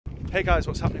Hey guys,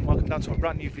 what's happening? Welcome down to a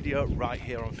brand new video right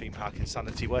here on Theme Park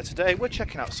Insanity, where today we're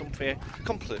checking out something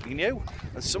completely new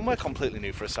and somewhere completely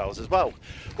new for ourselves as well.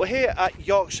 We're here at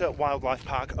Yorkshire Wildlife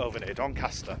Park over near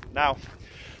Doncaster. Now,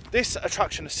 this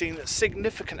attraction has seen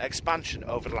significant expansion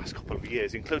over the last couple of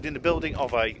years, including the building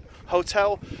of a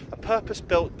hotel, a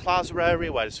purpose-built plaza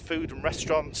area where there's food and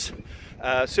restaurants,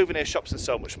 souvenir shops and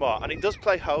so much more. And it does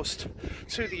play host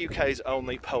to the UK's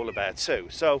only polar bear too.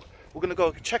 So we're going to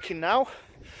go check in now,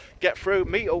 get through,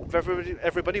 meet up with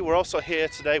everybody. We're also here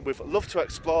today with Love to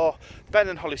Explore, Ben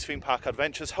and Holly's Theme Park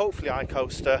Adventures, hopefully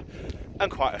iCoaster,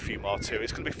 and quite a few more too.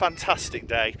 It's going to be a fantastic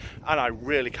day and I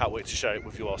really can't wait to share it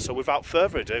with you all. So without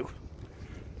further ado,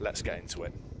 let's get into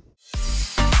it.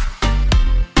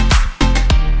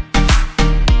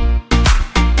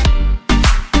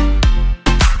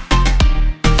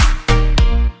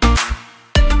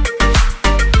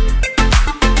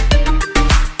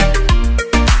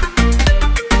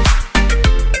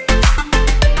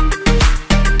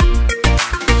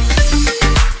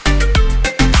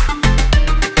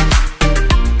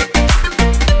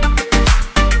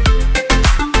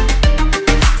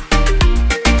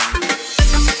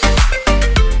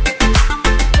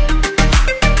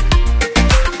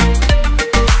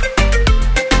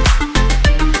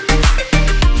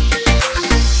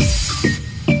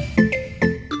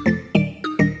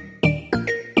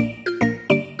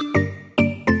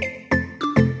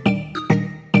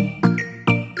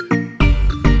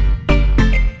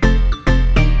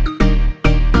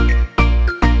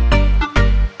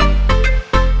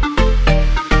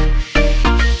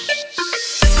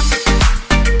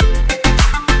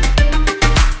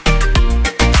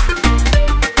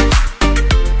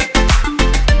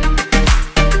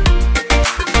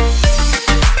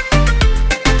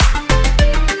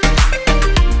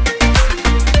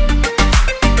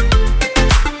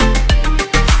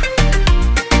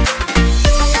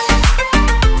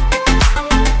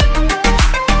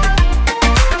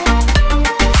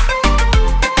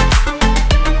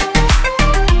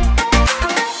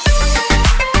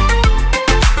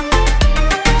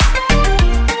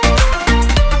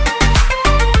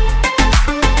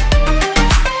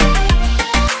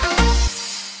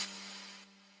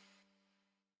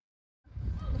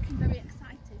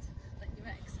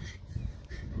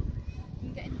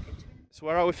 So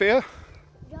where are we, Thea?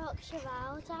 Yorkshire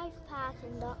Wildlife Park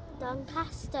in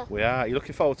Doncaster. We are. Are you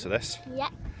looking forward to this? Yeah.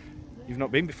 You've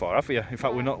not been before, have you? In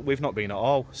fact, we've not been at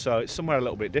all. So it's somewhere a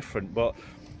little bit different. But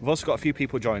we've also got a few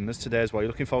people joining us today as well.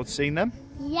 You're looking forward to seeing them?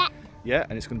 Yeah. Yeah,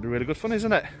 and it's going to be really good fun,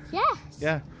 isn't it? Yes.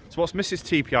 Yeah. So what's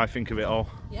Mrs. TPI think of it all?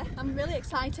 Yeah, I'm really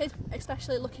excited,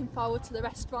 especially looking forward to the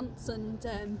restaurants and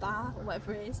bar, or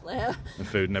whatever it is later. And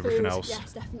food and everything else.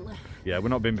 Yes, definitely. Yeah, we've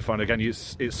not been before. And again,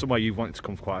 it's somewhere you've wanted to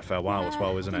come for quite a fair while as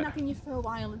well, isn't it? I've been having you for a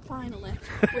while and finally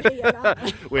we're here, aren't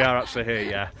we? We are actually here,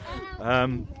 yeah.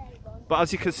 But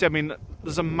as you can see, I mean,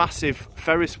 there's a massive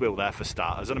Ferris wheel there for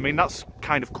starters. And I mean, that's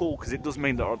kind of cool because it does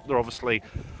mean that they're obviously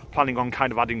planning on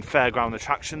kind of adding fairground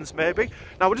attractions maybe.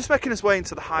 Now we're just making our way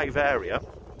into the Hive area,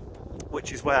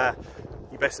 which is where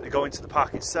you basically go into the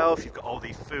park itself. You've got all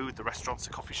the food, the restaurants,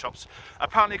 the coffee shops.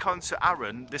 Apparently, according to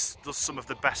Aaron, this does some of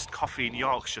the best coffee in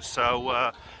Yorkshire.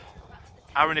 So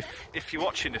Aaron, if you're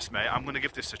watching this, mate, I'm going to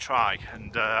give this a try,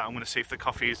 and I'm going to see if the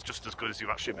coffee is just as good as you've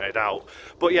actually made out.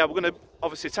 But yeah, we're going to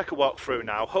obviously take a walk through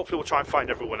now. Hopefully we'll try and find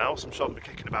everyone else. I'm sure they'll be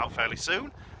kicking about fairly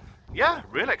soon. Yeah,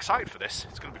 really excited for this.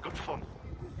 It's going to be good fun.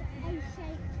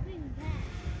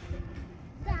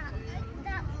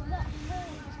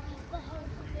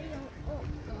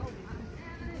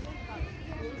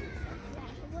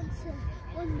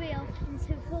 One wheel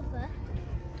into rubber,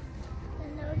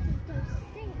 and loads of those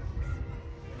sticks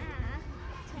are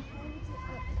to hold it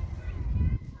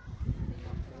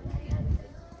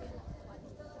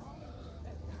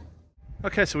up.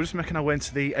 Okay, so we're just making our way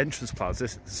into the entrance plaza.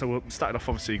 So we're starting off,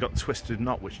 obviously, you've got the Twisted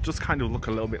Knot, which does kind of look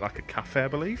a little bit like a cafe, I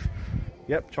believe.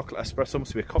 Yep, chocolate espresso,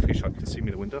 must be a coffee shop. You can see me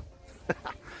in the window.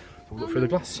 We'll look through the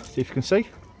glass, see if you can see.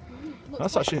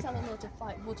 Looks like actually selling loads of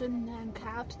like wooden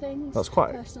carved things. That's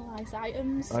quite personalised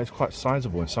items. It's quite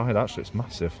sizable inside. Actually, it's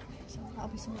massive. So that'll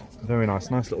be something. Very nice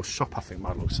little shop. I think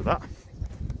by the looks of that.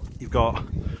 You've got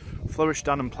Flourish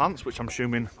Dan and Plants, which I'm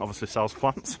assuming obviously sells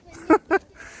plants.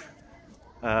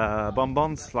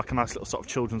 Bonbons, like a nice little sort of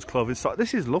children's clothing store.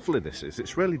 This is lovely.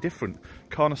 It's really different.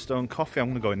 Cornerstone Coffee. I'm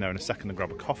going to go in there in a second and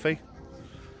grab a coffee.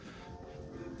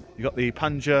 You got the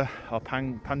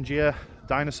Pangea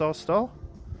dinosaur store.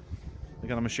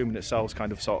 Again, I'm assuming it sells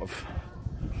kind of sort of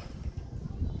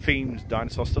themed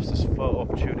dinosaur stuff. There's photo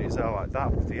opportunities there like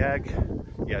that with the egg.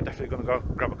 Yeah, definitely going to go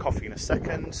grab a coffee in a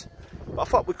second. But I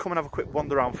thought we'd come and have a quick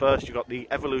wander around first. You've got the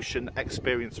Evolution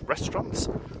Experience Restaurants.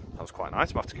 That was quite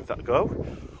nice, I'll have to give that a go.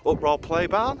 Uproar Play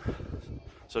Barn.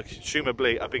 So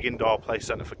presumably a big indoor play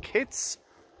centre for kids.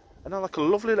 And then like a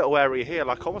lovely little area here,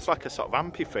 like almost like a sort of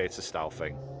amphitheatre style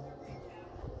thing.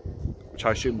 Which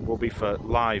I assume will be for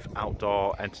live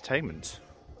outdoor entertainment.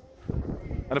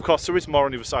 And of course there is more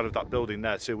on the other side of that building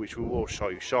there too, which we will show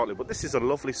you shortly. But this is a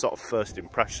lovely sort of first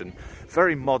impression.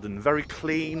 Very modern, very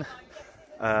clean.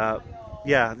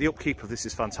 Yeah, the upkeep of this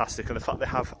is fantastic. And the fact they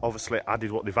have obviously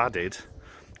added what they've added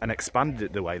and expanded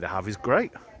it the way they have is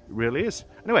great. It really is.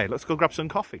 Anyway, let's go grab some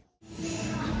coffee.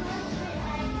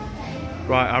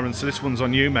 Right, Aaron, so this one's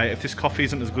on you, mate. If this coffee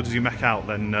isn't as good as you make out,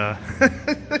 then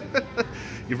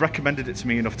you've recommended it to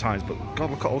me enough times, but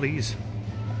God, look at all these.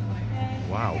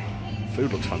 Wow,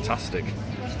 food looks fantastic.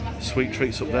 Sweet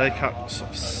treats up there, you can't sort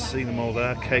of see them all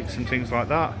there, cakes and things like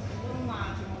that.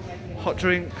 Hot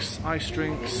drinks, ice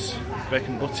drinks,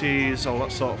 bacon butties, all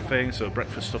that sort of thing. So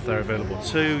breakfast stuff there available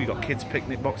too. You've got kids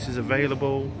picnic boxes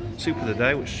available. Soup of the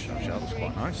day, which actually that looks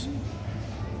quite nice.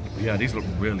 But yeah, these look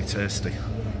really tasty.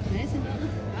 Amazing.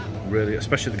 Really,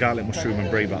 especially the garlic mushroom and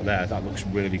brie back there, that looks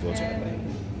really good.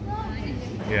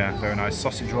 Yeah, very nice.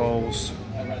 Sausage rolls.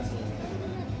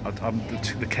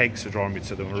 The cakes are drawing me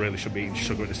to them. I really should be eating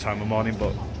sugar at this time of morning,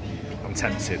 but I'm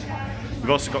tempted. We've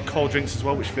also got cold drinks as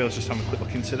well, which feels just having a quick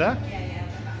look into there.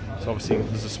 So obviously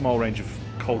there's a small range of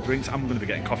cold drinks. I'm going to be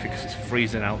getting coffee because it's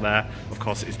freezing out there. Of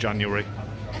course it is January.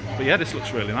 But yeah, this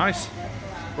looks really nice.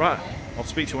 Right, I'll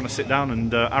speak to you when I sit down,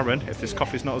 and Aaron, if this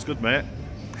coffee's not as good, mate.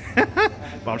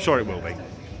 But I'm sure it will be.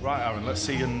 Right, Aaron, let's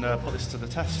see and put this to the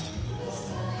test.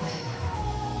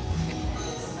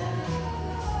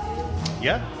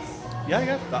 Yeah,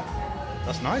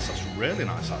 that's nice. That's really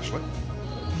nice, actually.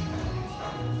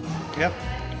 Yeah,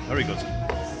 very good.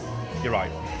 You're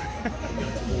right.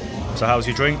 So how's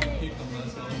your drink?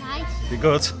 Nice. You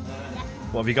good? Yeah.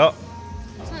 What have you got?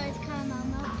 Salted caramel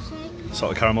milkshake.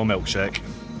 Salted caramel milkshake.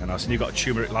 And nice. And you've got a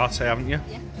turmeric latte, haven't you?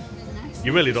 Yeah, really nice.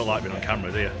 You really don't like being on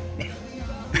camera, do you?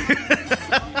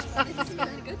 It's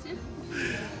really good, yeah.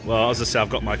 Well, as I say, I've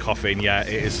got my coffee, and yeah,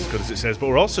 it is as good as it says. But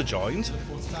we're also joined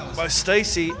by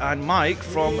Stacey and Mike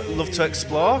from Love to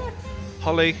Explore,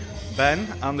 Holly, Ben,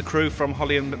 and the crew from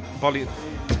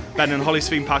Ben and Holly's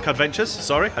Theme Park Adventures.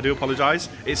 Sorry, I do apologise.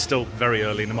 It's still very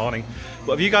early in the morning.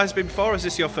 But have you guys been before, or is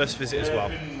this your first visit as well?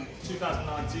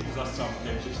 2019 was last time I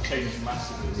came, so it's changed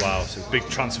massively. Wow, so big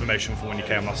transformation from when you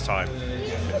came last time.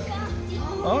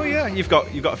 Oh yeah, you've got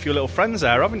a few little friends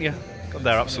there, haven't you? God,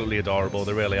 they're absolutely adorable.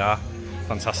 They really are.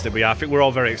 Fantastic. But yeah, I think we're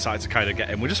all very excited to kind of get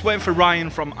in. We're just waiting for Ryan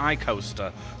from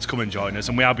iCoaster to come and join us,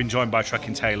 and we have been joined by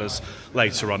Trekking Tailors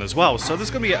later on as well. So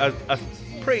there's going to be a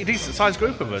pretty decent sized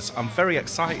group of us. I'm very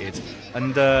excited,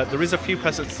 and there is a few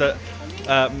presents that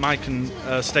Mike and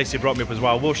Stacey brought me up as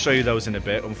well. We'll show you those in a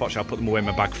bit. Unfortunately, I'll put them away in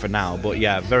my bag for now, but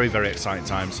yeah, very, very exciting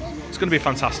times. It's going to be a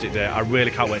fantastic day. I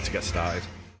really can't wait to get started.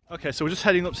 Okay, so we're just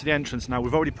heading up to the entrance now.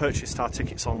 We've already purchased our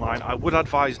tickets online. I would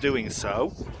advise doing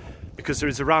so, because there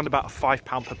is around about a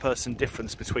 £5 per person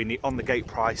difference between the on the gate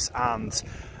price and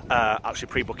actually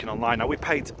pre-booking online. Now we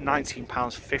paid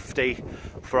 £19.50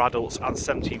 for adults and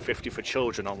 £17.50 for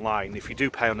children online. If you do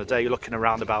pay on the day, you're looking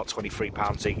around about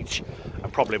 £23 each,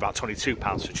 and probably about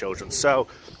 £22 for children. So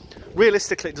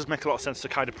realistically, it does make a lot of sense to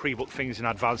kind of pre-book things in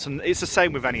advance, and it's the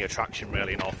same with any attraction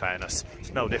really, in all fairness.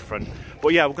 It's no different.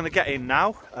 But yeah, we're going to get in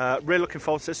now. Really looking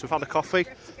forward to this. We've had a coffee,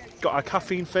 got our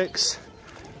caffeine fix,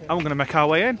 and we're going to make our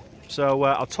way in. So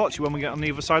I'll talk to you when we get on the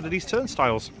other side of these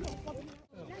turnstiles.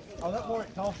 Oh, that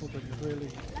Warwick Castle thing is really...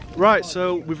 Right,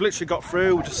 so we've literally got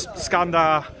through, we just scanned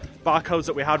our barcodes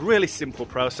that we had. Really simple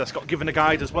process. Got given a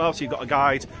guide as well, so you've got a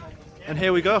guide. And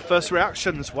here we go, first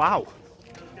reactions. Wow.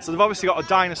 So they've obviously got a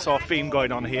dinosaur theme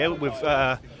going on here with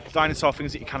dinosaur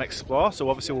things that you can explore. So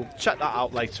obviously we'll check that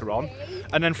out later on.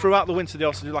 And then throughout the winter they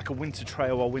also do like a winter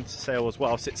trail or winter sail as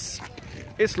well. So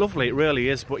it's lovely, it really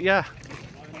is. But yeah,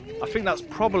 I think that's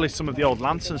probably some of the old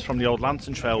lanterns from the old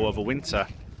lantern trail over winter.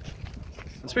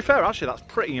 And to be fair, actually, that's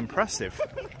pretty impressive.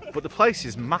 But the place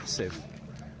is massive.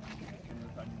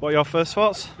 What are your first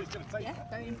thoughts? Yeah,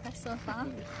 very impressed so far.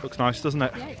 Looks nice, doesn't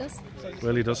it? Yeah, it does.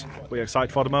 Really does. What are you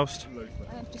excited for the most?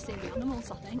 I've just seen the animals,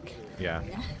 I think. Yeah.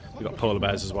 We've got polar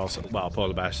bears as well. So, well,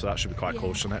 polar bears, so that should be quite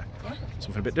cool, shouldn't it? Yeah.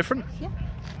 Something a bit different. Yeah.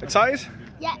 Excited?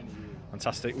 Yeah.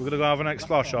 Fantastic. We're going to go have an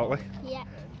explore shortly. Yeah.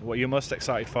 What are you most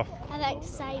excited for? I'm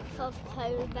excited for the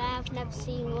polar bear. I've never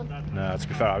seen one. No, to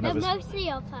be fair, I've never... Mostly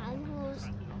other animals.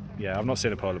 Yeah, I've not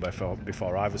seen a polar bear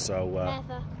before either, so...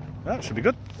 Never. That should be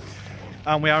good.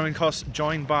 And we are, of course,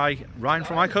 joined by Ryan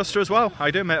from iCoaster as well. How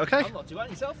you doing, mate? Okay? I'm not too bad,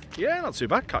 yourself? Yeah, not too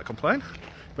bad. Can't complain.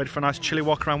 Ready for a nice chilly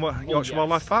walk around Yorkshire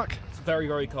Wildlife Park? very,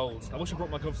 very cold. I wish I brought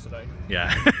my gloves today.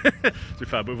 Yeah, to be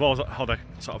fair, but we've all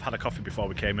had a coffee before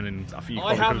we came in, and I think you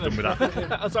probably could have done with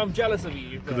that. So I'm jealous of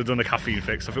you. Could have done a caffeine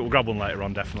fix. I think we'll grab one later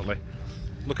on, definitely.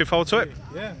 Looking forward to it.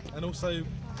 Yeah, and also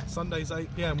Sundays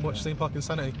 8 PM, watch Theme Park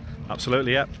Insanity.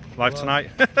 Absolutely, yeah. Live tonight.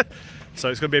 So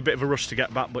it's going to be a bit of a rush to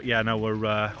get back, but yeah, no,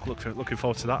 we're looking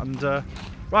forward to that. And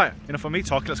right, enough of me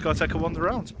talking. Let's go take a wander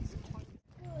around.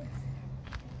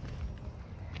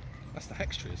 That's the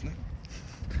hex tree, isn't it?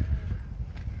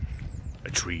 A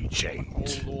tree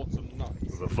chained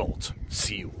with a vault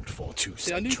sealed for 2 centuries.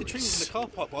 See, I knew the tree was in the car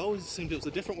park, but I always assumed it was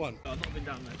a different one. I've not been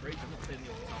down there for ages. I've not seen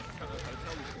the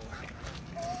hotel before.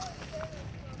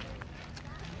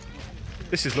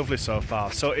 This is lovely so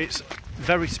far. So it's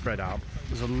very spread out.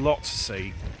 There's a lot to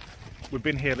see. We've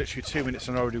been here literally 2 minutes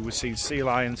and already we've seen sea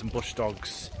lions and bush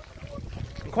dogs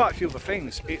and quite a few other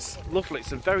things. It's lovely.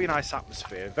 It's a very nice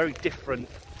atmosphere, very different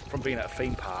from being at a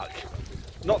theme park.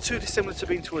 Not too dissimilar to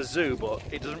being to a zoo, but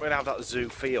it doesn't really have that zoo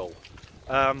feel.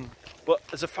 But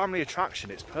as a family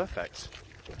attraction, it's perfect.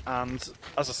 And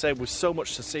as I say, with so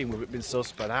much to see and with it being so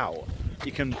spread out,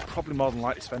 you can probably more than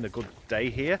likely spend a good day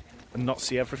here and not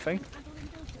see everything.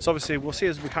 So obviously we'll see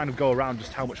as we kind of go around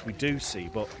just how much we do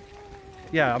see, but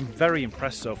yeah, I'm very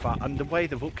impressed so far. And the way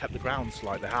they've upkept the grounds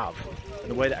like they have, and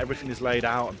the way that everything is laid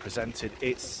out and presented,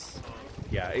 it's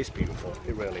beautiful.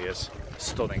 It really is.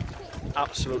 Stunning.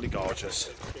 Absolutely gorgeous.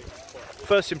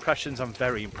 First impressions, I'm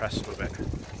very impressed with it.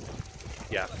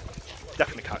 Yeah,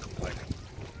 definitely can't complain.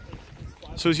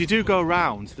 So as you do go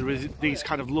around, there is these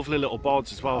kind of lovely little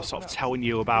boards as well, sort of telling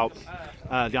you about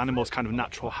the animals' kind of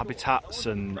natural habitats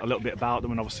and a little bit about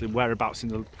them, and obviously whereabouts in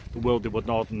the world they would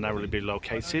ordinarily be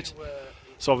located.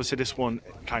 So obviously this one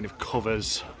kind of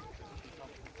covers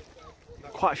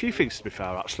quite a few things, to be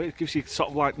fair. Actually, it gives you sort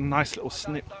of like nice little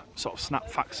snap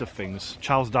facts of things.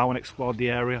 Charles Darwin explored the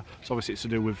area, so obviously it's to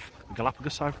do with the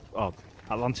Galapagos or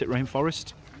Atlantic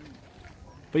rainforest.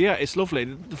 But yeah, it's lovely.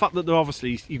 The fact that they're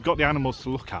obviously, you've got the animals to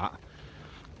look at,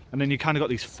 and then you kind of got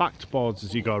these fact boards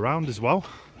as you go around as well.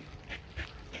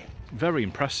 Very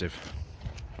impressive.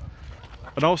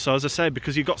 And also, as I say,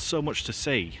 because you've got so much to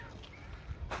see,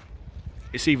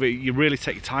 it's either you really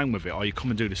take your time with it or you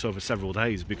come and do this over several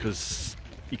days, because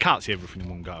you can't see everything in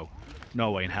one go.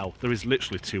 No way in hell. There is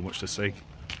literally too much to see.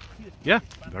 Yeah,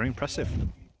 very impressive.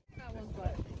 That one's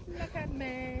like, look at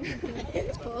me.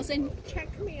 It's pausing.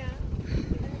 Check me out.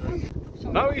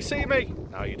 Now you see me.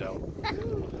 No, you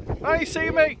don't. Now you see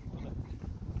me.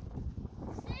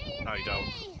 No, you don't.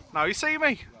 Now you see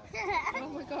me. Oh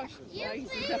my gosh. Now you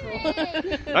see several.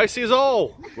 Now you see us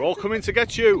all. We're all coming to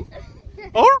get you.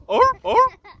 Or.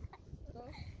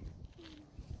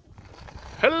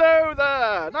 Hello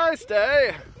there. Nice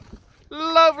day.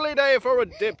 Lovely day for a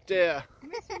dip, dear.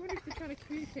 What if they're trying to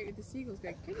communicate with the seagulls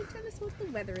going, can you tell us what the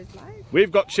weather is like?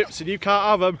 We've got chips and you can't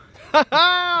have them. Ha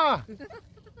ha!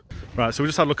 Right, so we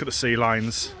just had a look at the sea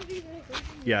lions.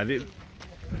 Yeah, the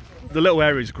little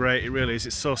area is great, it really is.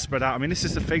 It's so spread out. I mean, this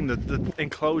is the thing, the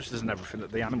enclosures and everything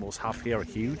that the animals have here are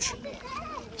huge.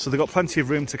 So they've got plenty of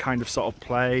room to kind of sort of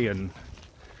play and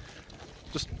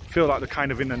just feel like they're kind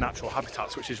of in their natural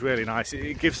habitats, which is really nice.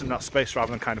 It gives them that space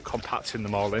rather than kind of compacting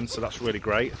them all in, so that's really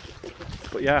great.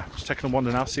 But yeah, just taking a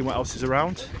wander now, seeing what else is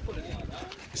around.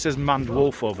 It says manned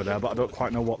wolf over there, but I don't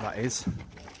quite know what that is. So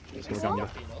we're going to,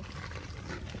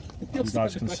 you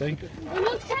guys can see. It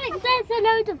looks like there's a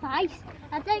load of ice.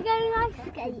 Are they going ice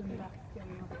skating?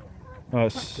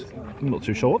 I'm not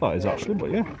too sure what that is actually,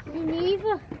 but yeah. Me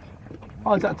neither.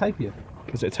 Oh, is that a tapir?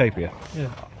 Is it a tapir? Yeah.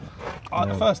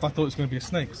 At first I thought it was going to be a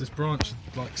snake, because this branch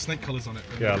had like snake colours on it.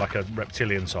 Yeah, like a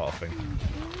reptilian sort of thing.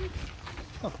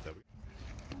 Oh, there we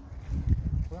go.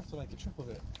 We'll have to make a trip of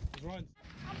it. Right.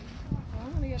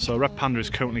 So Red Panda is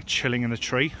currently chilling in a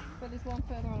tree. But there's one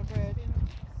further on a bridge.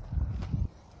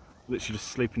 Literally just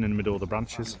sleeping in the middle of the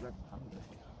branches.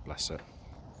 Bless her.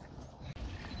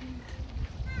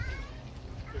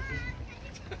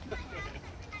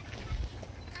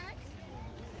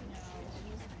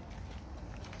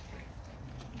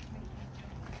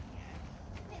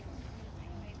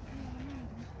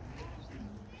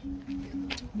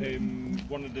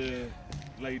 One of the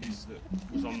ladies that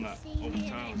was on that old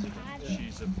towers event,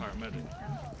 she's a paramedic,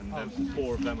 and then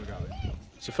 4 of them are going.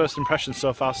 So first impressions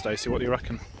so far, Stacey, what do you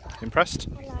reckon? Impressed?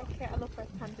 I like it. I love red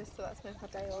pandas, so that's made my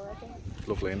day already.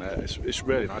 Lovely, isn't it? It's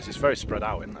really nice. It's very spread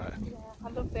out, isn't it? Yeah, I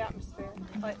love the atmosphere.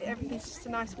 Like everything's just a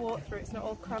nice walk through. It's not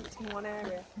all cramped in one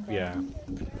area. Yeah. I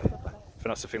think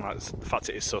that's the thing. Like the fact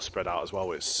it is so spread out as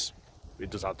well. It's it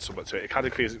does add something to it. It kind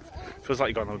of feels like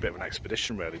you're going on a bit of an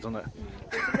expedition, really, doesn't it?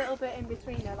 There's a little bit in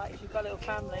between there, like if you've got little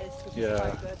families, which is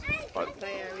quite good. Like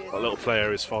Play areas. little play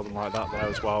areas for them like that there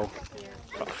as well. Yeah,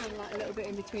 there's kind of like a little bit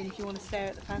in between if you want to stare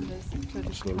at the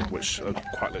pandas. Which are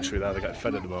quite literally there, they're getting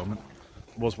fed at the moment.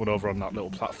 There was one over on that little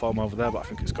platform over there, but I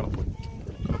think it's gone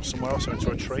up somewhere else or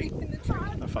into a tree.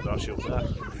 In fact, they're actually up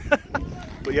there.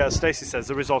 But yeah, as Stacey says,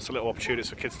 there is also little opportunities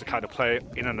for kids to kind of play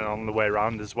in and on the way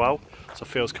around as well. So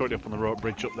Phil's currently up on the rope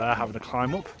bridge up there, having a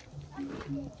climb up.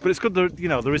 But it's good that, you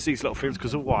know, there is these little things,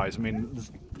 because otherwise, I mean,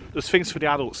 there's things for the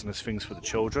adults and there's things for the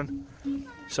children.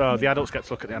 So the adults get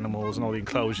to look at the animals and all the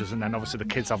enclosures, and then obviously the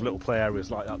kids have little play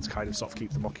areas like that to kind of sort of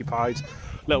keep them occupied.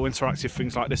 Little interactive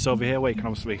things like this over here, where you can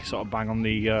obviously sort of bang on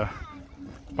the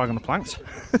planks.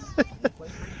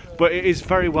 But it is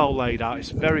very well laid out.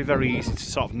 It's very, very easy to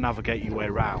sort of navigate your way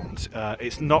around.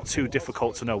 It's not too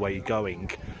difficult to know where you're going.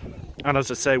 And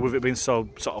as I say, with it being so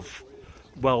sort of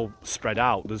well spread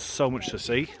out, there's so much to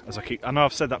see. I know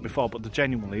I've said that before, but there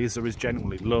is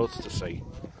genuinely loads to see.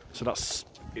 So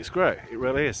it's great. It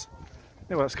really is.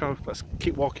 Anyway, let's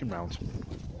keep walking round.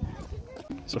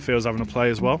 Sophia's having a play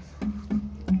as well.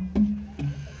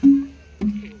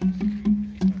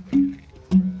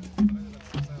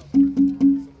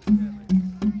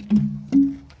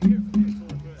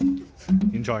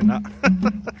 Enjoying that.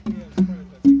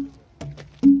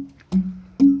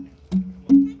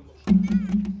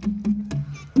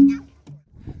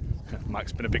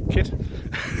 Mike's been a big kid.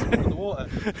 In the water.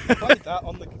 I played that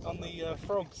on the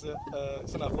frogs at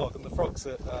it's in our vlog, and the frogs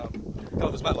at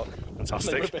Gulliver's Matlock.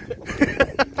 Fantastic.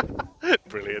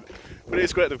 Brilliant. But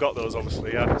it's great they've got those,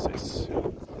 obviously. Yeah, it's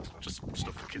just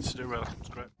stuff for kids to do. Really, it's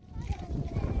great.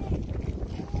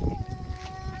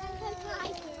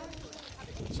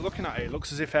 So looking at it, it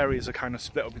looks as if areas are kind of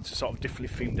split up into sort of differently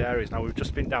themed areas. Now we've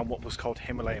just been down what was called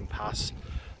Himalayan Pass,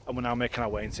 and we're now making our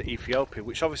way into Ethiopia,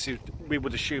 which obviously we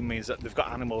would assume means that they've got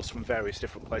animals from various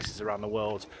different places around the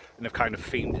world, and they've kind of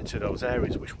themed it to those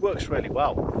areas, which works really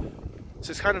well.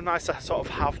 So it's kind of nice to sort of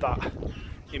have that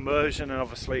immersion, and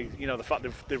obviously, you know, the fact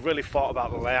they've really thought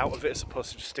about the layout of it as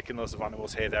opposed to just sticking loads of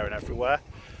animals here, there and everywhere.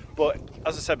 But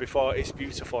as I said before, it's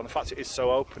beautiful, and the fact it is so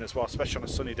open as well, especially on a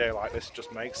sunny day like this,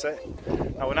 just makes it.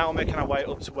 Now we're now making our way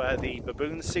up to where the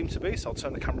baboons seem to be, so I'll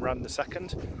turn the camera around in a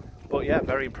second. But yeah,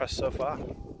 very impressed so far.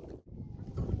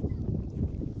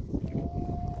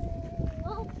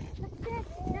 Oh, look at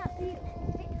that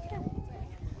beautiful picture.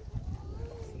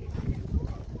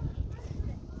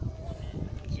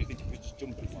 So you think you could just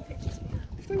jump in front of it?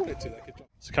 If they wanted to, they could jump.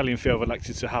 So Kelly and Theo have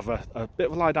elected to have a bit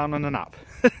of a lie down and a nap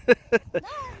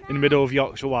in the middle of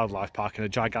Yorkshire Wildlife Park in a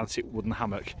gigantic wooden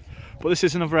hammock. But this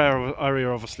is another area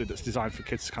obviously that's designed for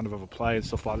kids to kind of have a play and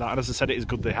stuff like that. And as I said, it is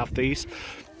good they have these.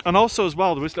 And also as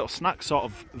well, there is little snack sort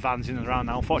of vans in and around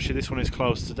now. Unfortunately, this one is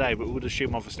closed today, but we would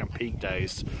assume obviously on peak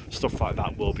days, stuff like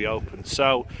that will be open.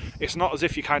 So it's not as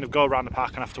if you kind of go around the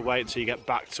park and have to wait until you get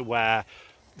back to where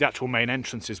the actual main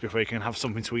entrance is before you can have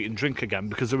something to eat and drink again,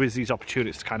 because there is these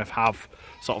opportunities to kind of have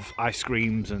sort of ice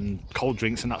creams and cold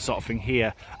drinks and that sort of thing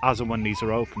here as and when these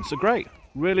are open. So great,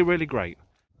 really, really great.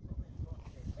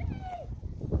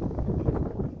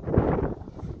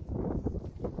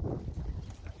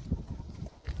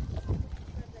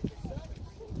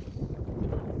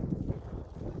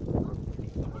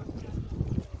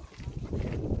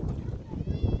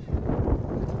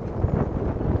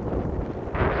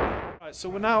 So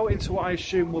we're now into what I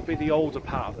assume will be the older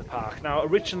part of the park. Now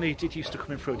originally it did used to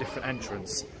come in through a different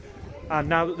entrance, and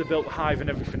now that they built the hive and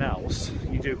everything else,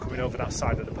 you do come in over that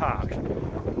side of the park.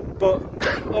 But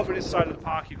over this side of the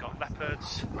park you've got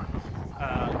leopards,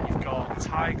 you've got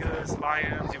tigers,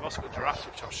 lions, you've also got giraffes,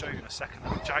 which I'll show you in a second,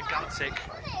 and a gigantic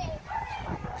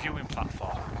viewing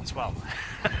platform as well.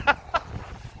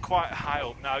 Quite high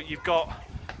up. Now you've got,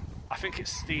 I think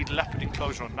it's the leopard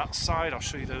enclosure on that side. I'll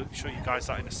show you guys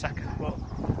that in a second. But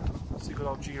see a good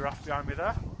old giraffe behind me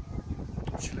there,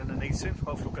 chilling and eating.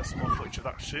 Hopefully we'll get some more footage of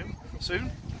that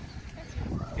soon.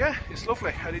 Yeah, it's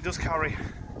lovely, and it does carry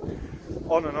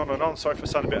on and on and on. Sorry if I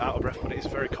sound a bit out of breath, but it is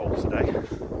very cold today.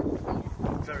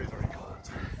 Very, very cold.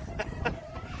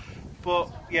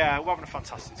 But yeah, we're having a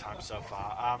fantastic time so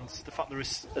far, and the fact there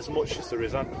is as much as there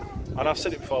is, and I've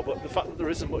said it before, but the fact that there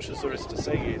is as much as there is to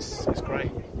see is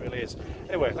great, it really is.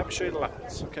 Anyway, let me show you the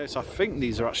leopards. Okay, so I think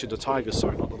these are actually the tigers,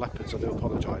 sorry, not the leopards, I do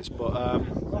apologise, but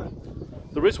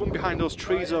there is one behind those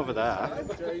trees over there,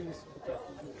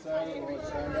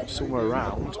 somewhere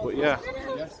around, but yeah,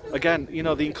 again, you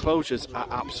know, the enclosures are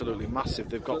absolutely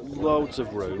massive. They've got loads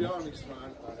of room.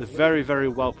 They're very, very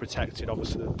well protected.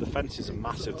 Obviously the fences are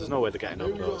massive, there's no way they're getting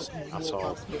over those at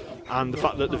all. And the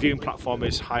fact that the viewing platform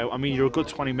is high up, I mean you're a good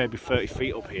 20, maybe 30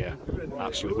 feet up here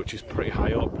actually, which is pretty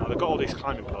high up. Now they've got all these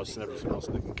climbing posts and everything else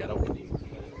that they can get up and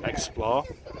explore,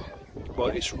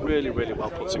 but it's really, really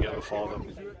well put together for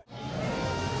them.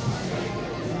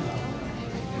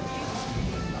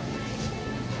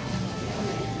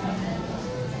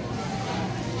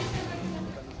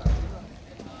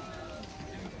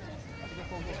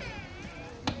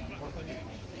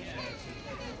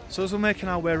 So as we're making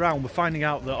our way around, we're finding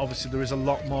out that obviously there is a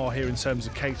lot more here in terms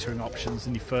of catering options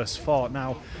than you first thought.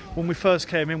 Now, when we first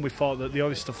came in, we thought that the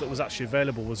only stuff that was actually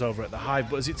available was over at the Hive,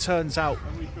 but as it turns out,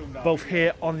 both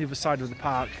here on the other side of the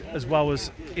park, as well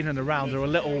as in and around, there are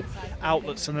little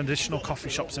outlets and additional coffee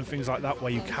shops and things like that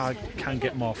where you can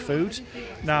get more food.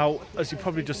 Now, as you've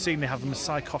probably just seen, they have the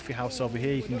Maasai Coffee House over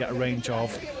here. You can get a range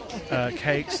of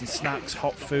cakes and snacks,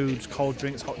 hot foods, cold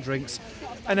drinks, hot drinks,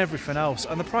 and everything else,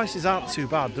 and the prices aren't too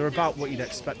bad. They're about what you'd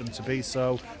expect them to be,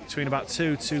 so between about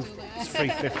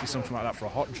 £3.50, something like that for a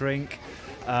hot drink.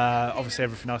 Obviously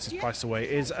everything else is priced the way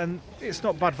it is, and it's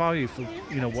not bad value for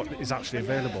what is actually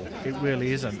available. It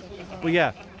really isn't. But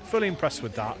yeah, fully impressed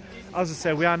with that. As I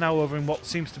say, we are now over in what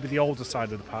seems to be the older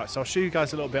side of the park, so I'll show you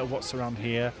guys a little bit of what's around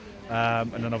here.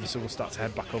 And then obviously we'll start to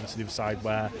head back over to the other side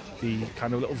where the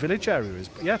kind of little village area is.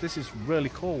 But yeah, this is really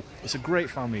cool. It's a great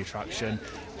family attraction,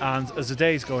 and as the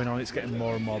day's going on, it's getting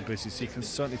more and more busy, so you can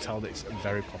certainly tell that it's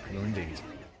very popular indeed.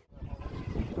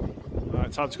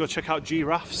 Alright, time to go check out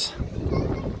giraffes.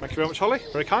 Thank you very much, Holly.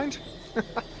 Very kind.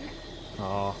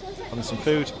 Oh, having some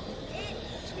food.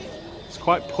 It's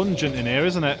quite pungent in here,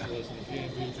 isn't it?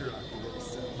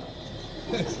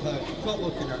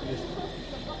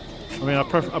 I mean, I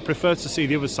prefer to see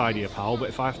the other side of your pal, but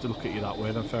if I have to look at you that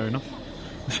way, then fair enough.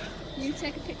 You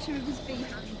take a picture of his bee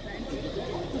hand then.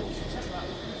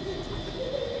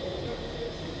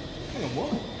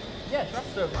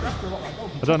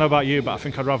 I don't know about you, but I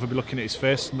think I'd rather be looking at his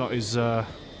face, not his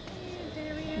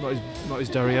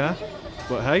derriere.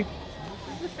 But hey.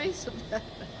 There's a face up there.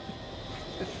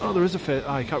 Oh, there is a face.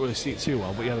 Oh, you can't really see it too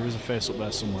well, but yeah, there is a face up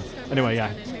there somewhere. Anyway,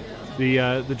 yeah,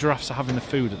 the giraffes are having the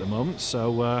food at the moment,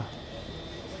 so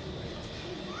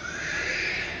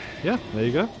yeah, there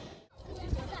you go.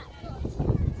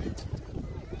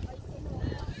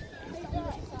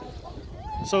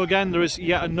 So again, there is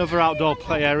yet another outdoor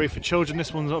play area for children.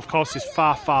 This one, of course, is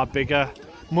far, far bigger,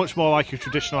 much more like your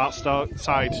traditional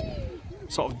outside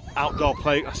sort of outdoor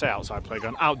play. I say outside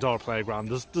playground, outdoor playground.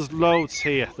 There's loads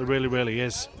here. There really, really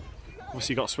is.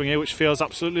 Obviously, you got a swing here, which feels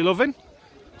absolutely loving.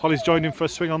 Holly's joined in for a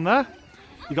swing on there.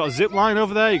 You got a zip line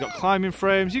over there. You got climbing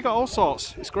frames. You got all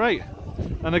sorts. It's great.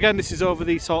 And again, this is over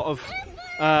the sort of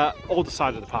older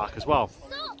side of the park as well.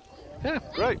 Yeah,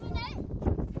 great.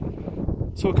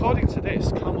 So according to this,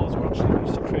 camels were actually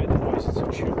used to create the voices of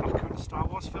Chewbacca in the Star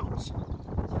Wars films.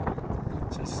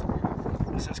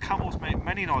 It says camels make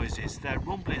many noises. Their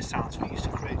rumbling sounds were used to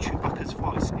create Chewbacca's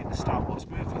voice in the Star Wars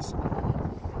movies.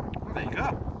 Well, there you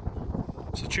go.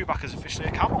 So Chewbacca's officially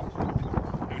a camel.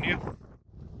 Who knew?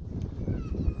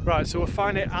 Right, so we're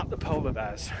finally at the polar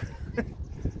bears.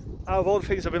 Out of all the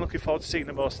things I've been looking forward to seeing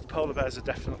the most, the polar bears are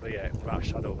definitely it, without a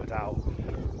shadow of a doubt.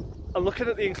 And looking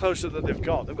at the enclosure that they've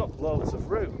got loads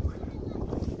of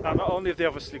room. Now, not only have they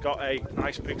obviously got a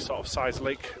nice big sort of size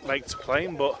lake to play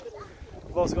in, but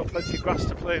they've also got plenty of grass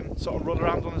to play and sort of run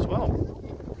around on as well.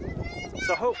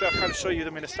 So hopefully I'll kind of show you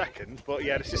them in a second, but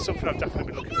yeah, this is something I've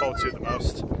definitely been looking forward to the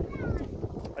most.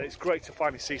 And it's great to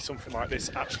finally see something like this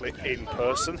actually in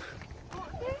person,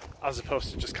 as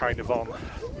opposed to just kind of on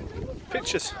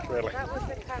pictures, really.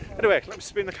 Anyway, let me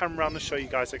spin the camera around and show you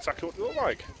guys exactly what they look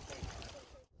like.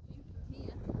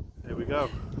 Here we go.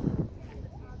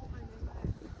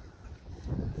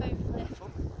 Very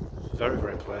playful. Very,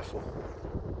 very playful.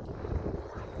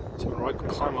 So I could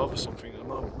climb over something at the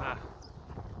moment there.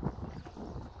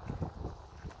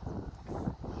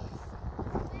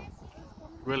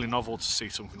 Really novel to see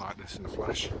something like this in the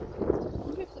flesh.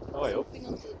 Oh, yeah.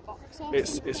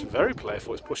 It's very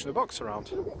playful. It's pushing the box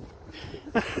around.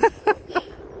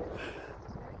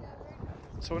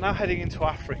 So we're now heading into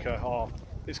Africa, or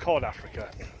it's called Africa.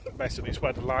 Basically, it's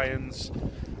where the lions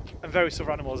and various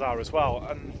other animals are as well.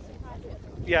 And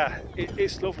yeah,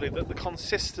 it's lovely that the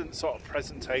consistent sort of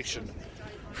presentation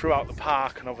throughout the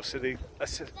park, and obviously the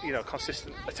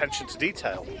consistent attention to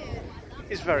detail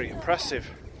is very impressive.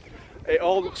 It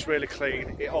all looks really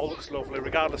clean, it all looks lovely,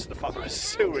 regardless of the fact there's a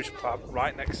sewerage plant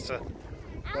right next to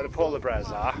where the polar bears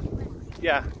are.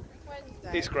 Yeah,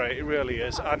 it's great, it really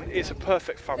is, and it's a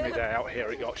perfect family day out here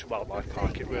at Yorkshire Wildlife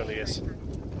Park, it really is.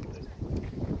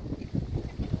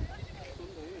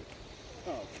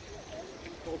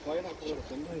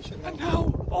 And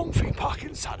now, on Theme Park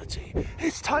Insanity,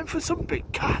 it's time for some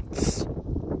big cats.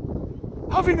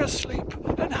 Having a sleep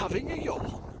and having a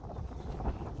yawn.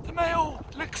 The male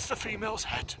licks the female's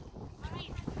head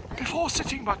before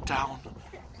sitting back down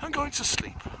and going to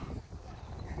sleep.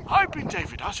 I've been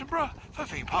David Attenborough for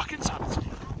Theme Park Insanity.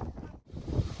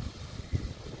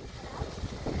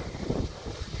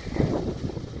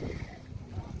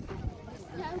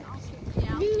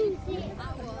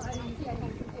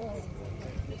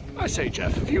 I say,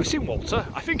 Jeff, have you seen Walter?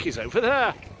 I think he's over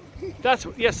there.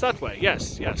 Yes, that way.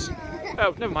 Yes.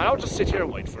 Oh, never mind. I'll just sit here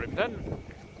and wait for him then.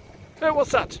 Oh,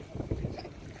 what's that?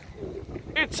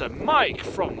 It's a Mike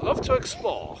from Love to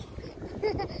Explore.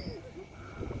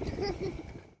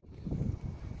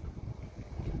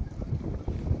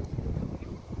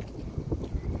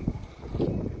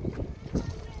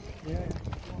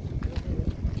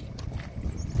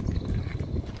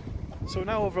 So we're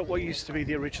now over at what used to be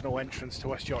the original entrance to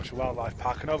West Yorkshire Wildlife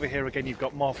Park, and over here again you've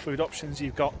got more food options.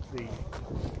 You've got the,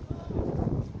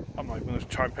 I'm not even going to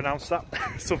try and pronounce that,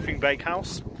 something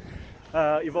bakehouse.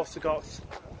 You've also got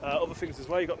other things as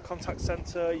well. You've got the contact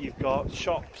centre, you've got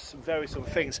shops, various other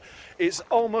things. It's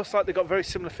almost like they've got very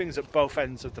similar things at both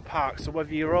ends of the park, so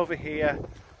whether you're over here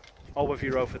or whether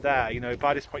you're over there, you know,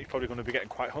 by this point you're probably going to be getting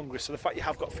quite hungry, so the fact you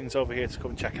have got things over here to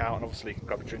come and check out and obviously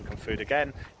grab a drink and food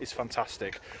again is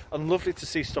fantastic. And lovely to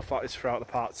see stuff like this throughout the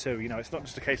park too. You know, it's not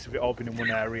just a case of it all being in one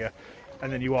area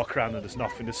and then you walk around and there's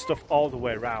nothing. There's stuff all the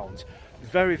way around.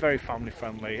 Very, very family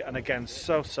friendly, and again,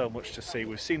 so much to see.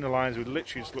 We've seen the lions, we've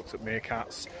literally just looked at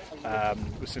meerkats,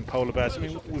 we've seen polar bears. I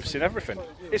mean, we've seen everything.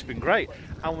 It's been great,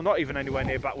 and we're not even anywhere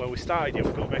near back where we started yet.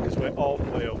 We've got to make us way all the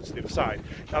way over to the other side.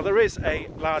 Now, there is a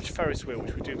large Ferris wheel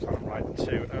which we do plan on riding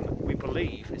too, and we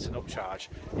believe it's an upcharge.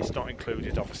 It's not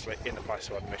included, obviously, in the price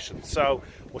of admission. So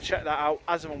we'll check that out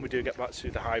as and when we do get back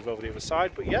to the hive over the other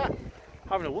side. But yeah,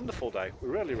 having a wonderful day. We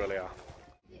really, really are.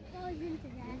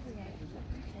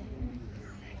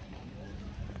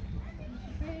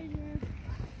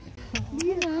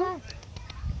 Yeah.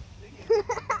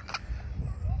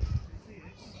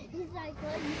 He's like,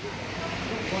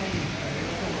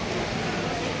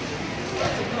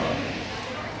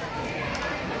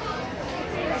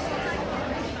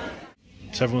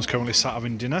 So everyone's currently sat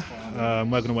having dinner. We're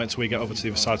going to wait until we get over to the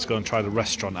other side to go and try the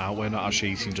restaurant out. We're not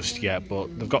actually eating just yet,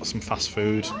 but they've got some fast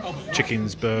food, chicken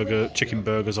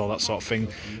burgers, all that sort of thing.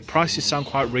 Prices sound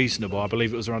quite reasonable. I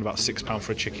believe it was around about £6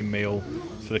 for a chicken meal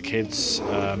for the kids.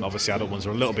 Obviously adult ones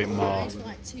are a little bit more. It's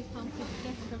like £2.50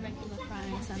 for regular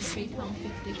fries and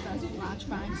 £3.50 for large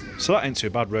fries. So that ain't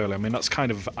too bad really. I mean, that's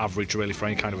kind of average really for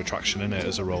any kind of attraction, isn't it,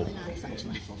 as a rule? Really nice,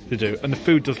 actually. They do. And the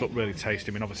food does look really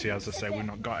tasty. I mean, obviously, as I say, we've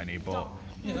not got any, but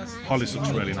Holly's looks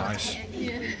really nice.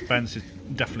 Ben's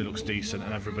definitely looks decent,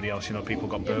 and everybody else, you know, people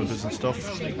got burgers and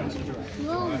stuff.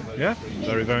 Yeah,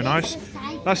 very, very nice.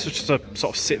 Nice just to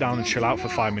sort of sit down and chill out for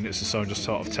 5 minutes or so and just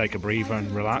sort of take a breather and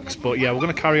relax. But yeah, we're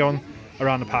going to carry on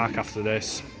around the park after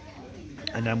this,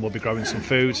 and then we'll be grabbing some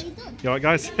food. You alright,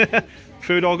 guys?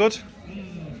 Food all good?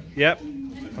 Yep,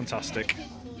 fantastic.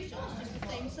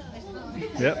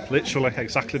 Yep, literally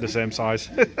exactly the same size.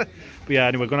 But yeah,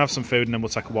 anyway, we're going to have some food and then we'll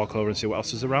take a walk over and see what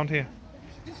else is around here.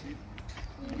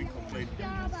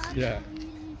 Yeah.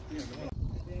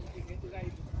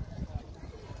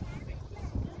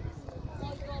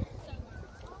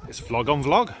 It's vlog on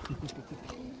vlog.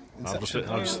 I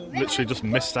just literally just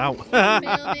missed out. Filming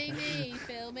me,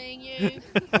 filming you.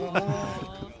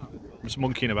 I'm just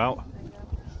monkeying about.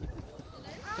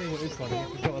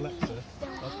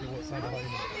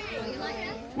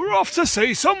 We're off to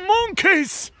see some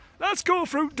monkeys! Let's go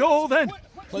through door then!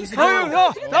 Don't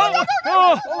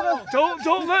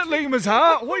let lemurs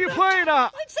out! What are you playing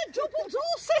at? It's a double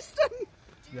door system!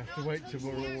 You have to wait till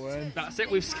we're all in. That's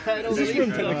it, we've scared all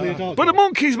the But the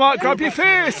monkeys might grab your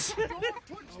face!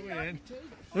 And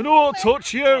won't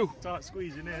touch you! Start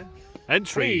squeezing in.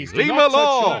 Entry, lemur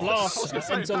law!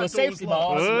 until the safety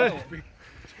bars.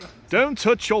 Don't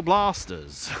touch your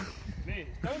blasters.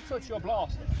 Don't touch your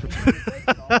blaster.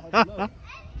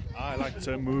 I like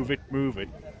to move it, move it.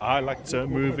 I like to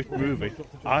move it, move it.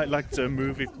 I like to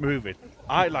move it, move it.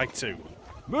 I like to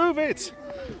move it.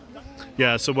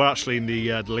 Yeah, so we're actually in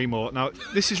the lemur. Now,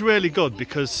 this is really good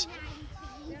because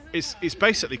it's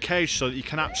basically caged so that you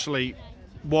can actually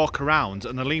walk around,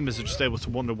 and the lemurs are just able to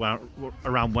wander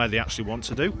around where they actually want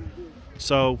to do.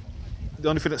 So the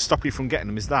only thing that's stopping you from getting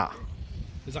them is that.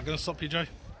 Is that going to stop you, Joe?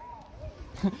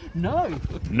 No.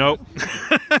 Nope.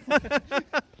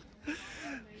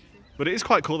 But it is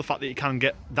quite cool the fact that you can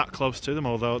get that close to them,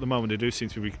 although at the moment they do seem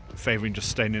to be favouring just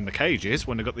staying in the cages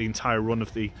when they've got the entire run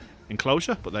of the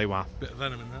enclosure, but they were. Bit of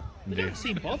venom in that. They don't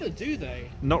seem bothered, do they?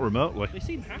 Not remotely. They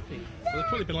seem happy. Well, they've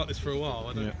probably been like this for a while,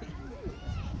 haven't they?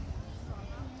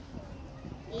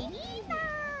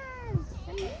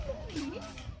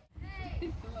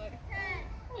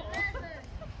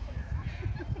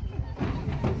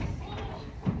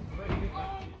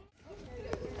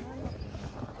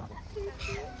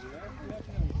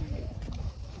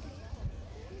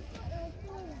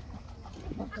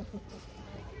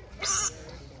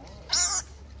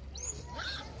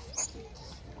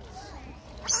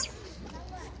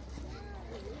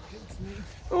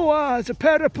 Oh, there's a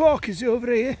pair of porkies over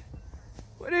here.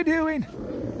 What are they doing?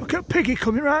 Look at Piggy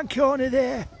coming round the corner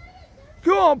there.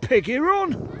 Go on, Piggy,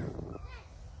 run.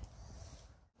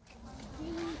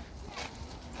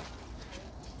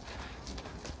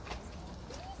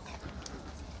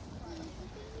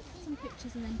 Some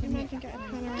pictures and then can we get a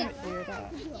panoramic view of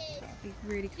that? That'd be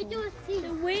really cool.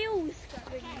 The wheels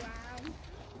going round.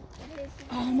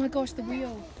 Oh my gosh, the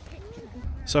wheel.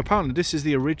 So apparently this is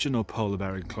the original polar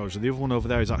bear enclosure. The other one over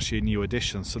there is actually a new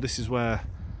addition. So this is where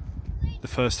the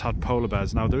first had polar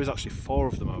bears. Now there is actually 4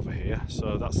 of them over here.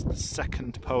 So that's the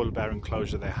second polar bear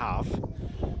enclosure they have.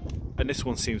 And this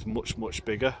one seems much, much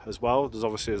bigger as well.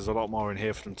 There's a lot more in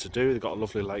here for them to do. They've got a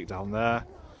lovely lake down there.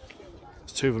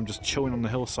 There's 2 of them just chilling on the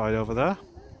hillside over there.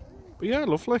 But yeah,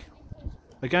 lovely.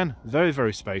 Again, very,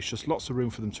 very spacious. Lots of room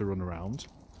for them to run around.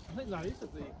 I think that is a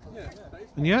big.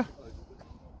 And yeah,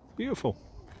 beautiful.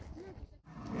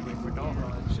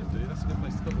 That's a good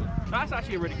place to put one. That's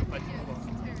actually a really good place to go.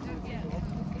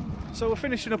 So we're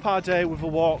finishing up our day with a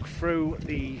walk through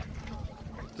the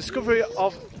discovery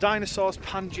of dinosaurs'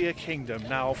 Pangaea Kingdom.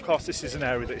 Now, of course, this is an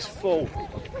area that is full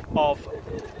of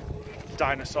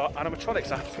dinosaur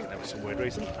animatronics. I think there was some weird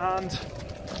reason. And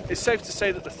it's safe to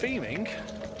say that the theming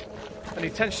and the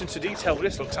attention to detail with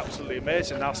this looks absolutely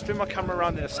amazing. Now, I'll spin my camera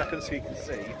around in a second so you can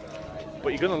see. But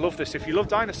you're going to love this. If you love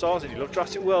dinosaurs and you love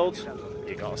Jurassic World,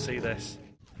 you've got to see this.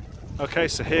 Okay,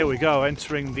 so here we go,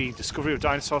 entering the discovery of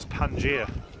dinosaurs Pangaea.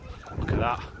 Look at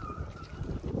that.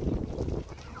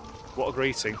 What a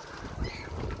greeting.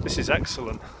 This is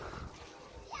excellent.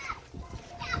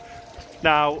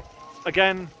 Now,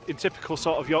 again, in typical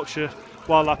sort of Yorkshire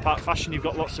Wildlife Park fashion, you've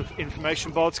got lots of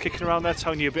information boards kicking around there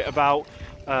telling you a bit about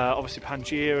obviously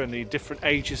Pangaea and the different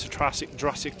ages of Jurassic,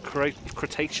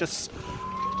 Cretaceous.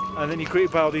 And then you're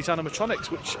greeted by all these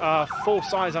animatronics, which are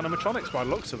full-size animatronics by the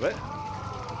looks of it.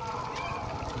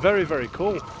 Very, very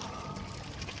cool.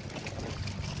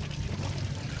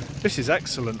 This is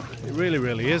excellent. It really,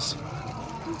 really is.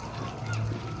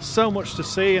 So much to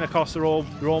see, and of course they're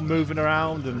all moving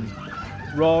around and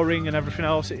roaring and everything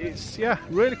else. It's, yeah,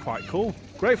 really quite cool.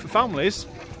 Great for families.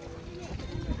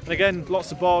 And again,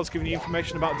 lots of boards giving you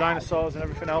information about dinosaurs and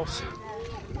everything else.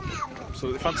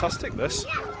 Absolutely fantastic, this.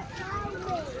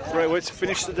 Great way to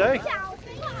finish the day.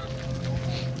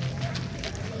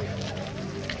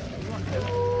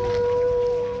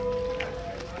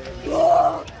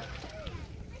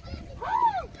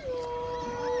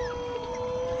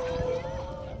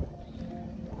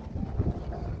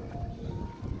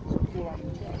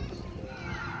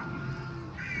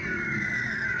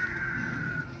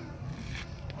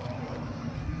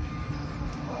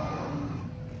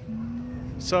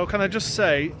 So can I just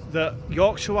say that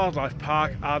Yorkshire Wildlife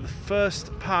Park are the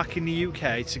first park in the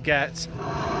UK to get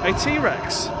a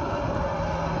T-Rex.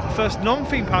 The first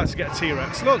non-theme park to get a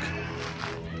T-Rex. Look,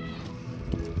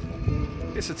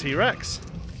 it's a T-Rex.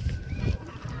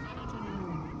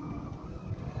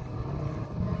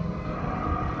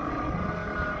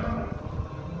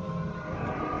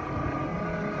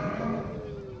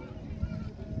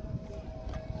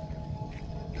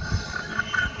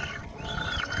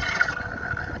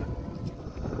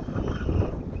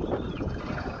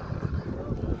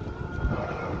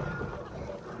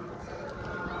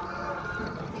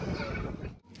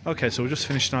 Okay, so we're just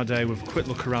finishing our day with a quick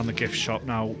look around the gift shop.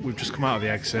 Now, we've just come out of the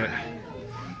exit,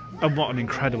 and what an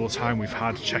incredible time we've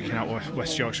had checking out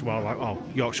West Yorkshire Wildlife,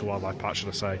 Yorkshire Wildlife Park, should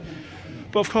I say.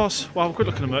 But of course, while we're quick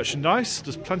looking at merchandise,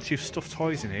 there's plenty of stuffed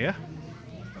toys in here.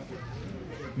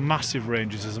 Massive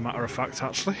ranges, as a matter of fact,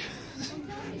 actually.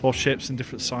 All shapes and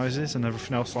different sizes and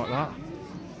everything else like that.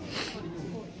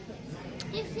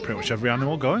 Pretty much every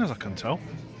animal going, as I can tell.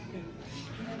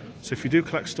 So if you do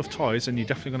collect stuffed toys, then you're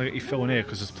definitely going to get your fill in here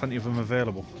because there's plenty of them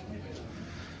available.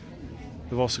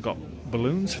 We've also got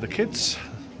balloons for the kids.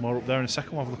 More up there in a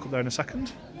second. We'll have a look up there in a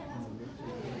second.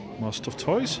 More stuffed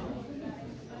toys.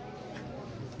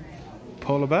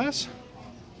 Polar bears.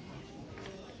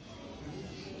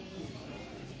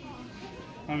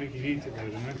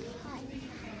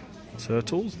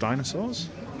 Turtles, dinosaurs,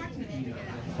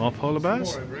 more polar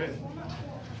bears.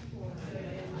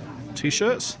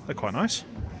 T-shirts, they're quite nice.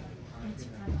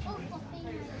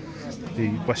 The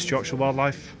West Yorkshire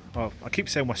Wildlife, oh, I keep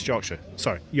saying West Yorkshire,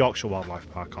 sorry, Yorkshire Wildlife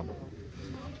Park on.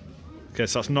 Okay,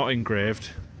 so that's not engraved.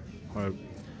 Well,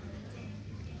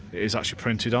 it is actually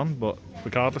printed on, but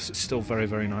regardless, it's still very,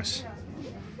 very nice.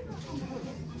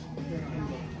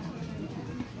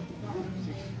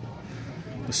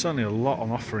 There's certainly a lot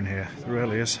on offer in here, there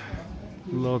really is.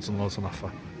 Loads and loads on offer.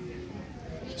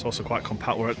 It's also quite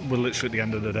compact, we're literally at the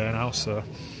end of the day now, so.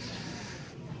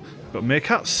 Got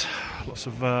meerkats, lots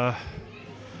of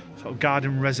sort of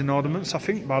garden resin ornaments, I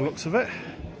think, by the looks of it.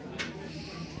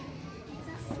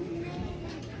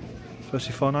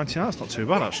 $34.99, that's not too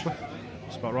bad actually.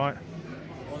 That's about right.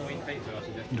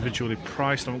 Individually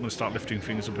priced. I'm not going to start lifting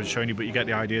things up and showing you, but you get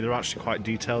the idea. They're actually quite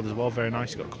detailed as well, very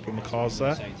nice. You've got a couple of macaws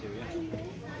there.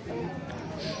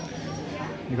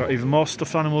 You've got even more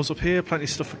stuffed animals up here, plenty of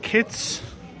stuff for kids.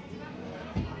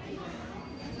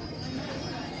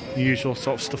 The usual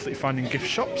sort of stuff that you find in gift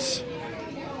shops.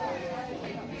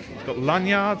 You've got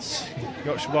lanyards,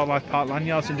 Yorkshire Wildlife Park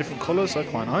lanyards in different colours, they're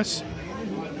quite nice.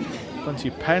 Plenty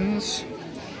of pens.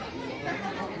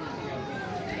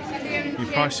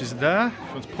 Your prices there. If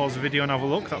you want to pause the video and have a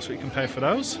look, that's what you can pay for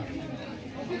those.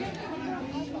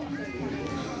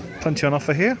 Plenty on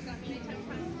offer here.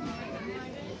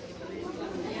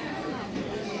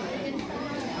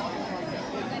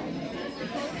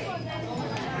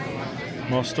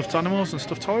 More stuffed animals and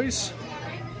stuffed toys.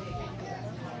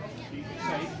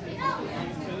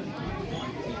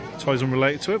 Toys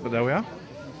unrelated to it, but there we are.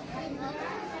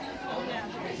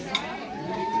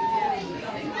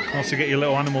 You can also get your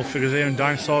little animal figures here, and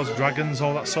dinosaurs, dragons,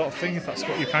 all that sort of thing, if that's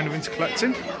what you're kind of into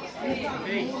collecting.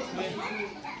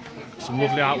 Some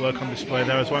lovely artwork on display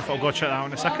there as well, if I'll go check that out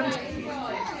in a second.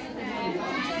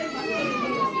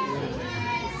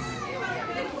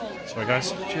 Sorry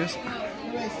guys, cheers.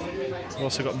 We've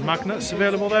also got magnets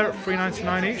available there at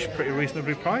 $3.99 each, pretty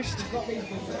reasonably priced.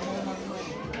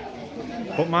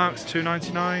 Bookmarks,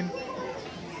 $2.99.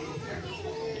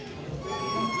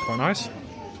 Quite nice.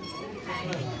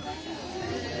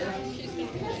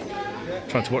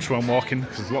 Trying to watch where I'm walking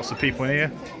because there's lots of people in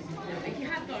here.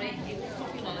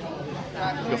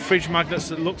 We've got fridge magnets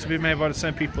that look to be made by the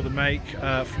same people that make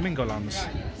flamingo lands.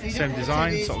 Same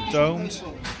design, sort of domed.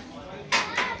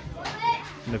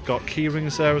 And they've got key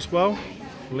rings there as well,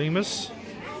 lemurs.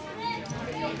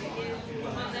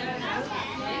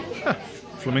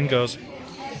 Flamingos.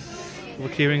 All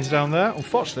the key rings down there.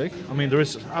 Unfortunately, I mean there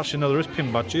is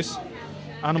pin badges.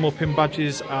 Animal pin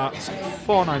badges at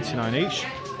 $4.99 each.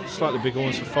 Slightly bigger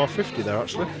ones for $4.50 there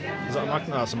actually. Is that a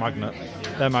magnet? That's a magnet.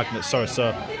 They're magnets, sorry,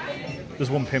 so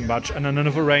there's one pin badge. And then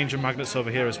another range of magnets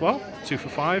over here as well. 2 for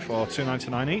 $5 or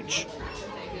 $2.99 each.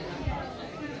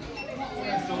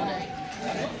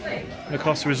 And of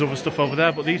course there is other stuff over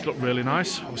there, but these look really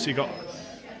nice. Obviously you got,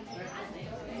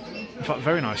 in fact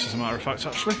very nice as a matter of fact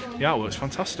actually. The artwork's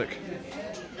fantastic.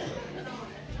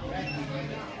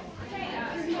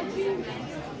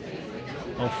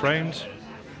 All framed.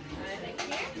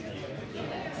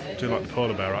 I do like the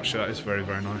polar bear actually, that is very,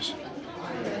 very nice.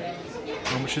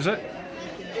 How much is it?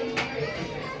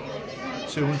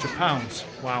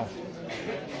 £200. Wow.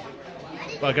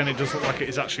 But again, it does look like it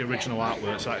is actually original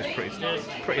artwork, so that is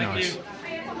pretty nice.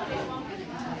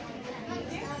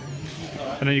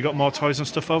 And then you've got more toys and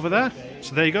stuff over there.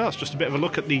 So there you go, that's just a bit of a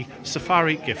look at the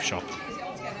Safari gift shop.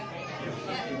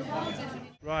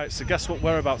 Right, so guess what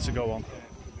we're about to go on?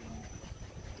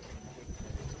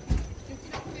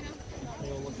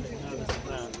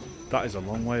 That is a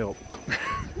long way up.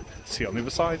 See on the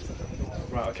other side?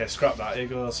 Right, okay, scrap that, here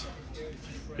goes.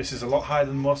 This is a lot higher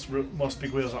than most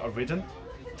big wheels that I've ridden.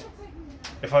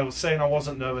 If I was saying I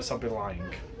wasn't nervous, I'd be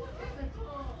lying.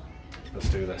 Let's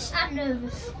do this. I'm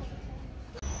nervous.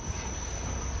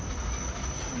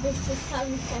 This is how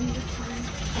we spend the time.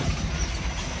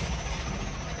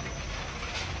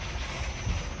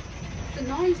 The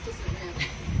noise doesn't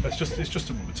it? It's just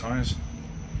a rubber tyres.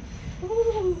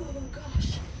 Oh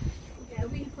gosh. Yeah,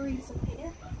 we breeze up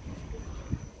here.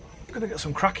 You're gonna get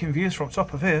some cracking views from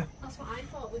top of here. That's what I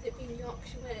thought, with it being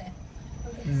Yorkshire Way.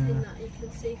 I'm guessing that you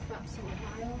can see for absolute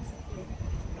miles of here.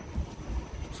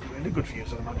 Some really good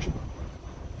views, I'd imagine.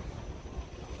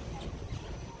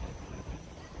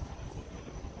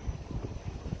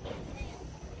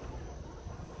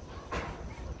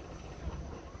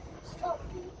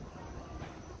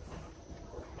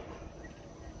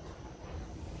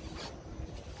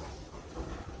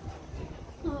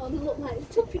 Oh, they look like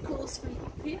topicals from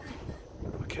up here.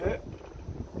 Okay.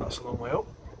 That's a long way up.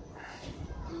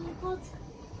 Oh God.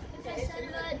 If I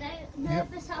said I weren't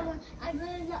nervous, I were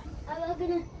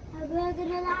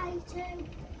gonna lie too.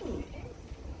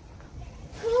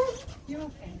 You're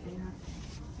okay, Dina.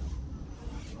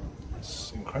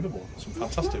 It's incredible. Some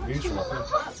fantastic views from up here.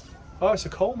 Oh, it's a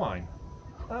coal mine.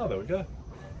 Oh, there we go.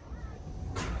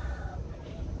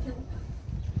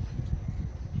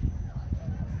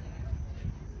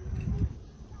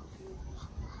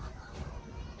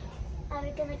 Are we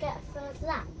gonna get a third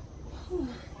lap?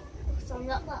 Because I'm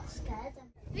not that scared.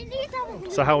 We need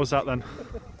that. So how was that then?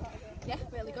 Yeah,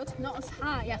 really good. Not as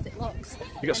high as it looks.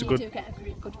 You got some good. You do get a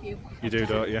good view. You do,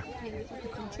 don't you? The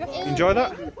country. Enjoy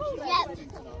that? Yep.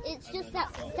 It's just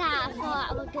that start. I thought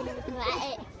I was gonna regret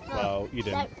it. No, you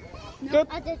didn't. No, Good.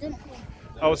 I didn't.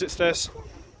 How was it, Stace?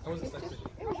 Oh, it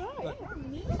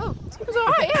was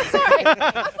alright, yeah, sorry.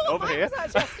 I thought Over Mike here. was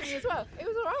actually asking me as well. It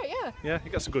was alright, yeah. Yeah,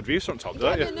 you got some good views from top, You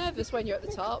don't get you? nervous when you're at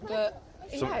the top, but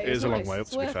So yeah, it is a long way up,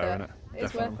 to be fair, isn't it?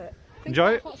 It's worth it.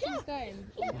 Enjoy it?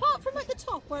 Yeah, apart from at the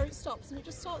top where it stops and it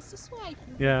just starts to sway.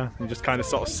 Yeah, you just kind of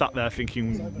sort of sat there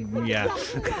thinking, yeah.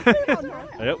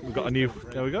 Yep, we've got a new,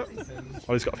 there we go.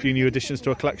 Oh, he's got a few new additions to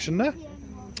a collection there.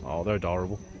 Oh, they're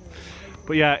adorable.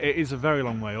 But yeah, it is a very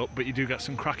long way up, but you do get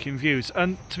some cracking views.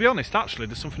 And to be honest, actually,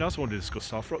 there's something else I want to discuss.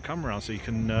 So I'll throw a camera around so you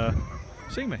can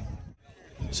see me.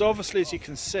 So obviously, as you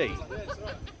can see,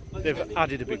 they've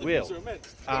added a big wheel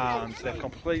and they've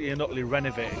completely and utterly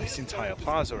renovated this entire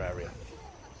plaza area.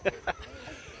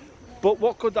 But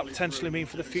what could that potentially mean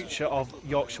for the future of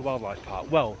Yorkshire Wildlife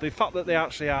Park? Well, the fact that they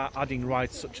actually are adding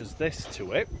rides such as this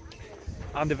to it,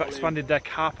 and they've expanded their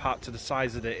car park to the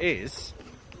size that it is,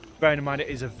 bearing in mind it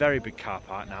is a very big car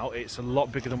park now, it's a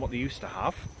lot bigger than what they used to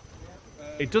have.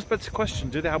 It does beg the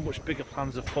question, do they have much bigger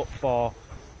plans afoot for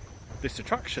this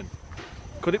attraction?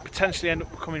 Could it potentially end up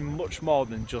becoming much more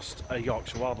than just a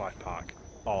Yorkshire Wildlife Park?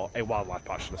 Or a wildlife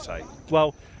park, should I say?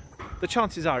 Well, the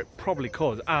chances are it probably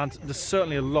could, and there's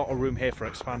certainly a lot of room here for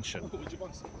expansion.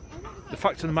 The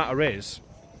fact of the matter is,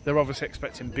 they're obviously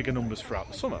expecting bigger numbers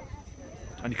throughout the summer.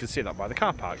 And you can see that by the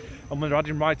car park. And when they're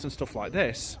adding rides and stuff like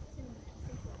this,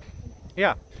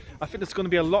 yeah, I think there's going to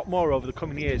be a lot more over the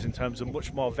coming years in terms of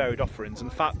much more varied offerings, and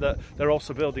the fact that they're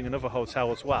also building another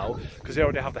hotel as well, because they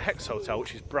already have the Hex Hotel,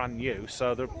 which is brand new,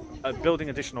 so they're building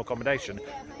additional accommodation.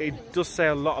 It does say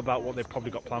a lot about what they've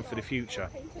probably got planned for the future.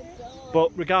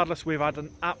 But regardless, we've had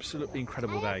an absolutely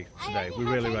incredible day today. We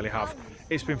really, really have.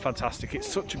 It's been fantastic. It's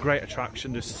such a great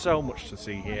attraction. There's so much to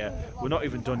see here. We're not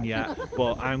even done yet,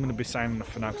 but I'm going to be signing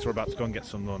off for now because we're about to go and get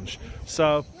some lunch.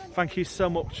 So thank you so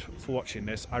much for watching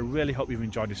this. I really hope you've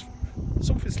enjoyed this.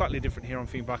 Something slightly different here on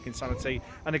Theme Park Insanity.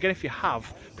 And again, if you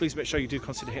have, please make sure you do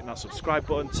consider hitting that subscribe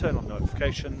button, turn on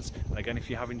notifications. And again, if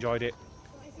you have enjoyed it,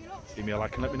 give me a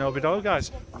like and let me know below,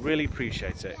 guys. Really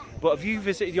appreciate it. But have you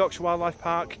visited Yorkshire Wildlife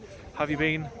Park? Have you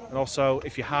been? And also,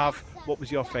 if you have, what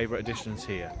was your favourite additions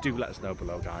here? Do let us know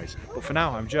below, guys. But for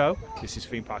now, I'm Joe. This is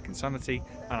Theme Park Insanity,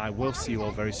 and I will see you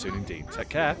all very soon indeed. Take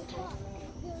care.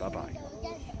 Bye-bye.